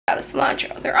of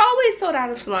cilantro. They're always sold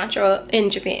out of cilantro in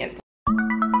Japan.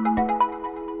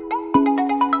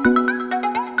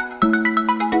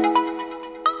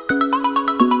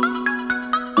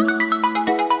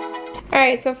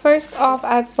 Alright, so first off,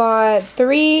 I bought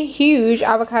 3 huge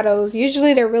avocados.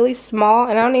 Usually they're really small,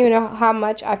 and I don't even know how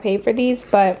much I paid for these,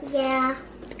 but yeah.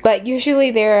 But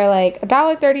usually they're like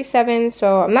 $1.37,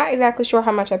 so I'm not exactly sure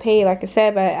how much I paid, like I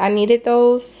said, but I needed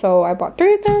those, so I bought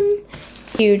 3 of them.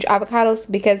 Huge avocados,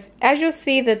 because as you'll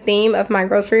see, the theme of my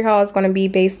grocery haul is going to be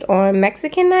based on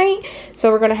Mexican night,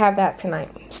 so we're going to have that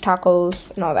tonight. It's tacos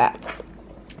and all that.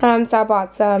 So I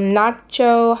bought some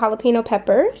nacho jalapeno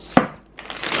peppers,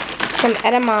 some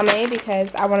edamame,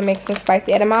 because I want to make some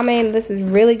spicy edamame, and this is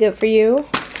really good for you.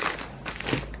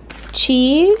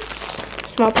 Cheese,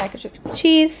 small package of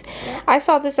cheese. I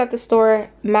saw this at the store,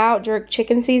 mild jerk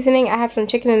chicken seasoning. I have some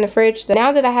chicken in the fridge.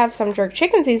 Now that I have some jerk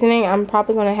chicken seasoning, I'm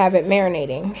probably going to have it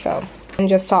marinating. So, and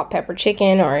just salt, pepper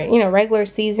chicken, or, you know, regular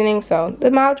seasoning. So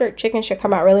the mild jerk chicken should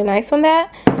come out really nice on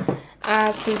that.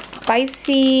 Some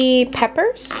spicy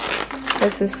peppers.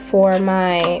 This is for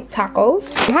my tacos.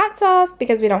 Some hot sauce,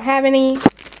 because we don't have any.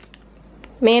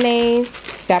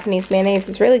 Mayonnaise. Japanese mayonnaise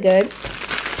is really good.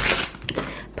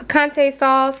 Picante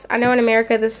sauce. I know in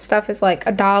America this stuff is like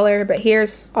 $1, but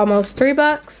here's almost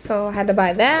 $3, so I had to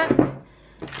buy that.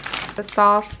 The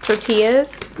soft tortillas.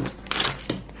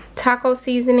 Taco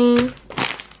seasoning.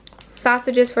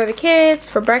 Sausages for the kids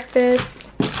for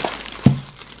breakfast.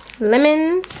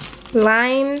 Lemons.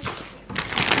 Limes,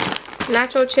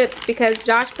 nacho chips, because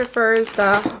Josh prefers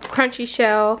the crunchy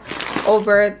shell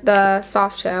over the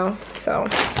soft shell. So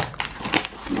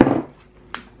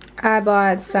I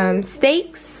bought some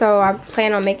steaks, so I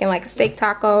plan on making like a steak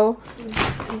taco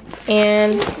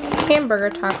and hamburger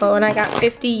taco, and I got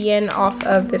 50 yen off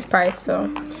of this price,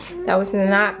 so that was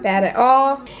not bad at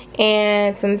all.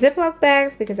 And some Ziploc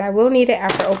bags, because I will need it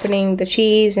after opening the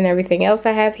cheese and everything else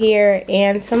I have here.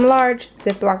 And some large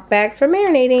Ziploc bags for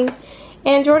marinating.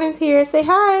 And Jordan's here. Say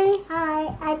hi.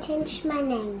 Hi, I changed my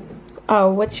name.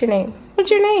 Oh, what's your name?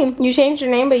 What's your name? You changed your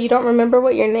name, but you don't remember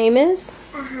what your name is?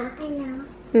 Uh-huh, I know.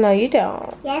 No, you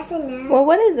don't. Yes, I know. Well,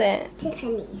 what is it?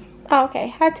 Tiffany. Oh, okay.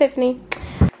 Hi, Tiffany.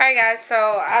 Alright guys,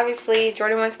 so obviously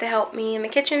Jordan wants to help me in the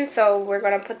kitchen, so we're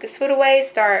going to put this food away,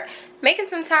 start making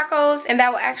some tacos, and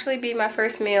that will actually be my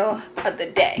first meal of the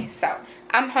day. So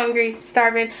I'm hungry,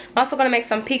 starving. I'm also going to make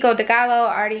some pico de gallo.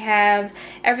 I already have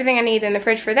everything I need in the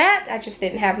fridge for that. I just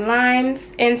didn't have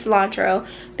limes and cilantro.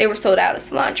 They were sold out of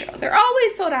cilantro. They're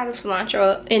always sold out of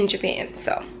cilantro in Japan,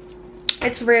 so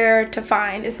it's rare to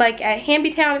find. It's like at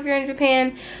Hamnby town if you're in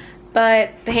Japan. But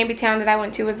the Hamnby town that I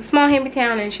went to was a small Hamnby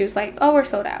town, and she was like, oh, we're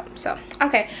sold out. So,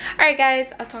 okay. Alright guys,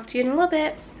 I'll talk to you in a little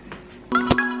bit.